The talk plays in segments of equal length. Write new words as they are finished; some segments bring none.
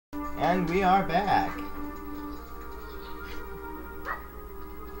And we are back.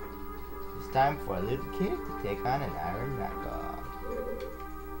 It's time for a little kid to take on an iron knuckle.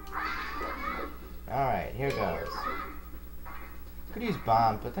 Alright, here goes. Could use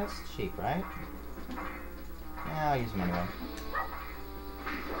bombs, but that's cheap, right? Yeah, I'll use them anyway.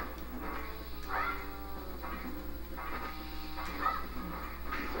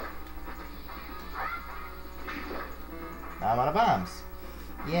 Now I'm out of bombs.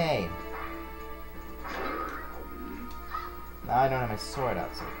 Yay. Now I don't have my sword out,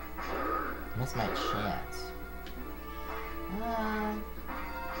 so I missed my chance.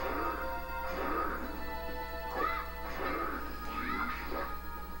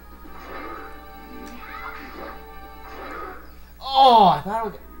 Oh, I thought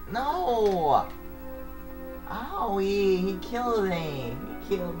it was... No! Owie, he killed me.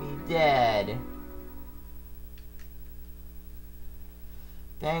 He killed me dead.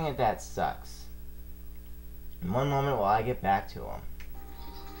 Dang it, that sucks. In one moment while I get back to him.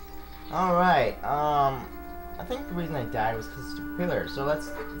 Alright, I think the reason I died was because of the pillars. So let's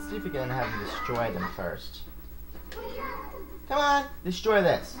see if we can have him destroy them first. Come on, destroy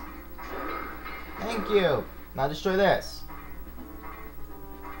this. Thank you. Now destroy this.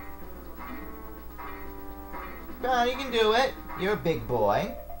 Come on, you can do it. You're a big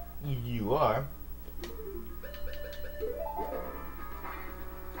boy. You are.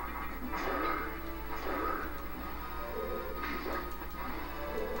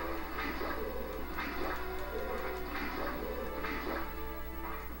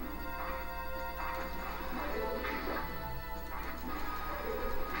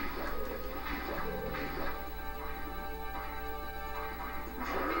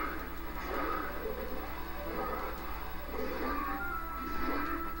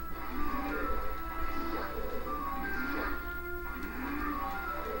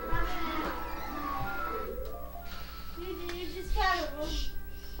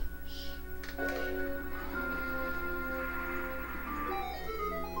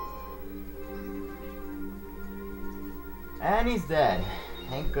 And he's dead.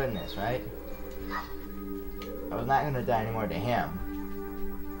 Thank goodness, right? I was not gonna die anymore to him.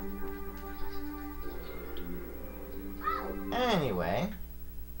 Anyway.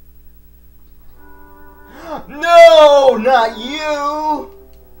 No! Not you!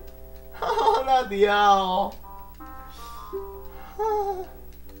 Oh, not the owl.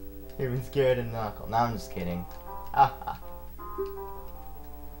 Even scared of Knuckle. No, I'm just kidding. Haha.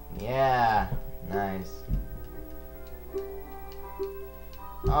 Yeah, nice.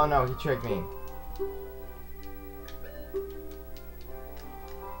 Oh no, he tricked me.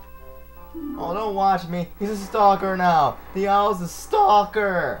 Oh, don't watch me. He's a stalker now. The owl's a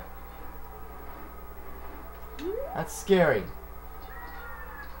stalker. That's scary.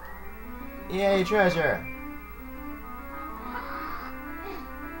 Yay, treasure.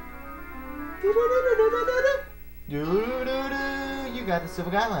 You got the silver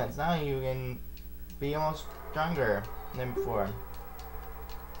gauntlets. Now you can be almost stronger than before.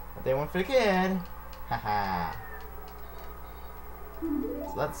 But they weren't for the kid. Haha.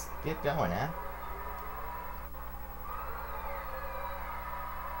 So let's get going, huh?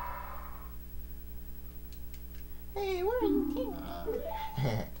 Hey, where are you?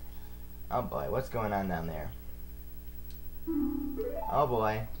 Oh boy, what's going on down there? Oh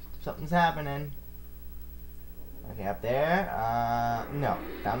boy, something's happening. Okay, up there. No,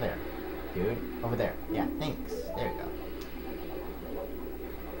 down there. Dude, over there. Yeah, thanks. There you go.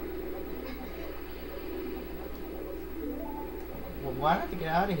 Well, why do I have to get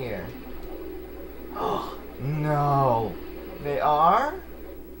out of here? Oh, no. They are?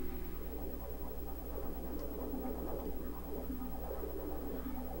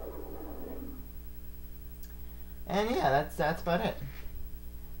 And yeah, that's about it.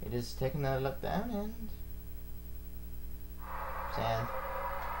 You just take another look down and sand.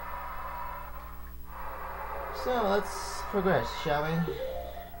 So let's progress, shall we?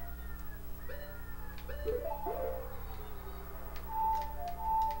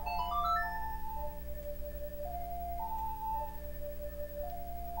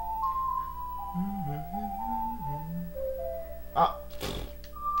 Oh.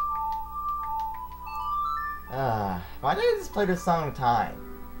 Why did I just play this song time?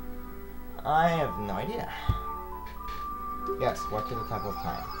 I have no idea. Yes, walk to the top of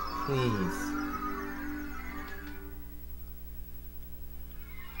time. Please.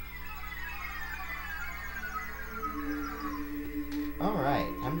 Alright,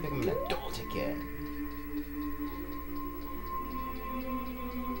 time to become an adult again.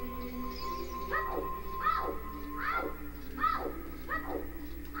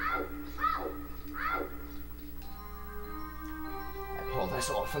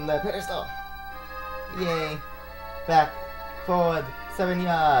 sword from the pedestal. Yay. Back, forward, 7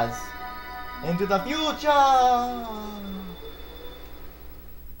 yards. Into the future!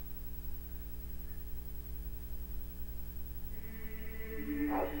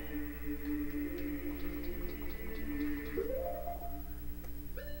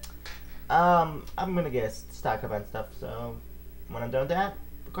 I'm gonna get stock up on stuff, so when I'm done with that,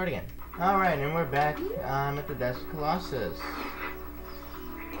 record again. Alright, and we're back at the desk of Colossus.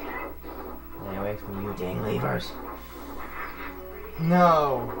 Stay away from you, dang levers.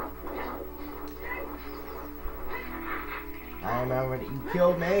 No! I remember that you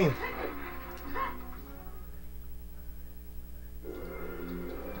killed me!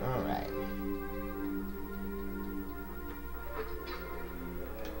 Alright.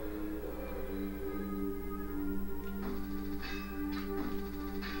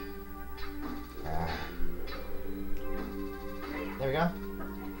 There we go.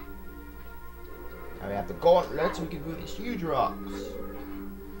 Now we have the gauntlet so we can move these huge rocks.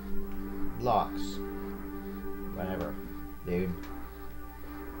 Blocks. Whatever, dude.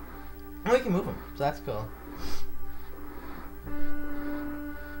 And we can move them, so that's cool.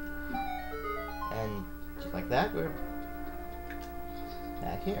 And just like that, we're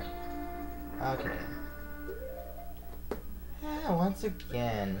back here. Okay. Yeah, once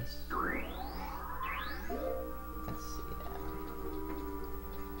again. Let's see now.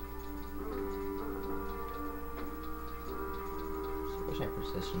 So wish I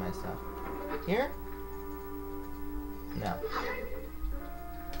positioned myself here. No.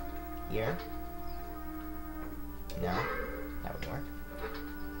 Here. No. That would work.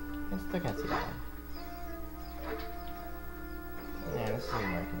 I still can't see that one. Yeah, this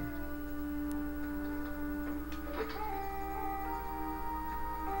isn't working.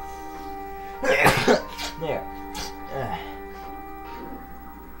 There.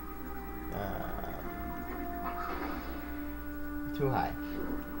 Too high.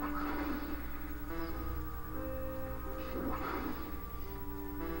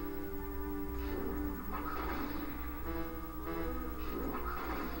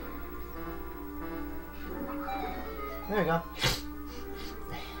 There we go.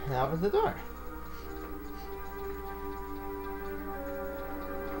 That opens the door.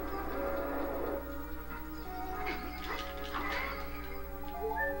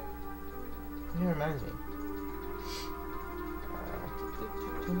 It reminds me.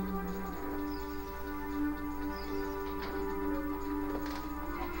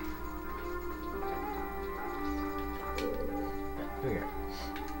 Here.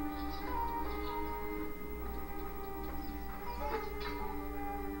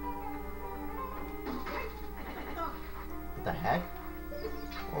 What the heck?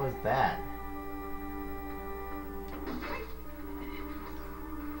 What was that?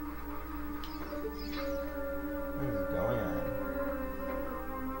 What is going on?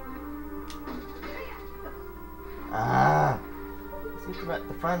 Ah! Let's get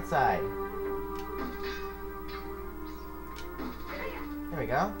the front side. There we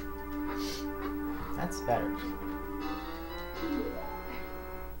go. That's better.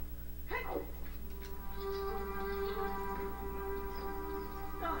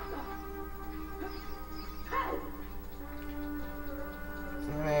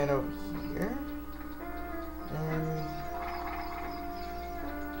 Right over here. And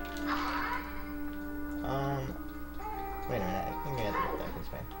wait a minute, I think I have to go back this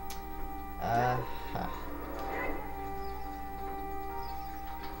way. Huh.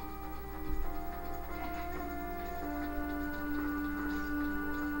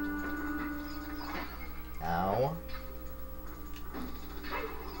 Ow.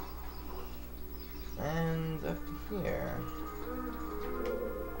 And up here.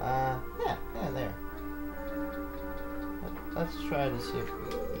 Yeah, there. Let's try to see if we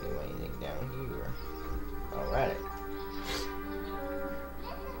can do anything down here. Alright.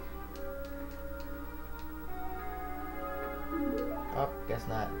 Oh, guess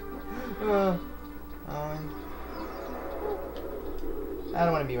not. I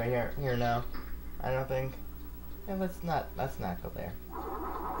don't want to be right here now. I don't think. Yeah, let's not go there.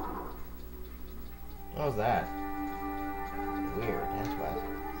 What was that? Weird, that's what.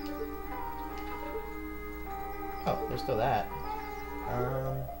 Oh, there's still that.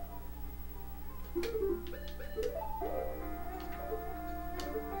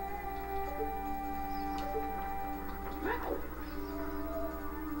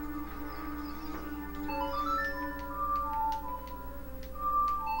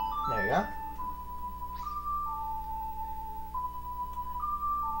 There you go.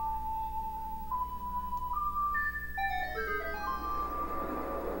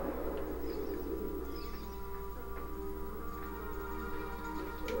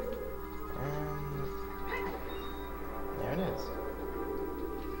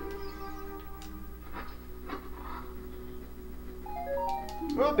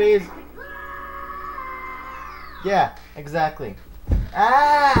 Rupees! Yeah, exactly.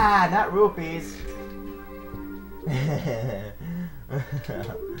 Ah, not rupees.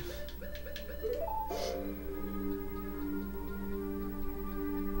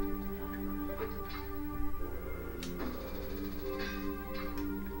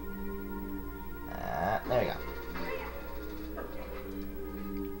 There you go.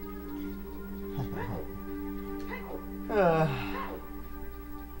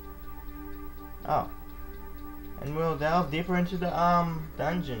 Oh. And we'll delve deeper into the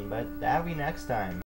dungeon, but that'll be next time.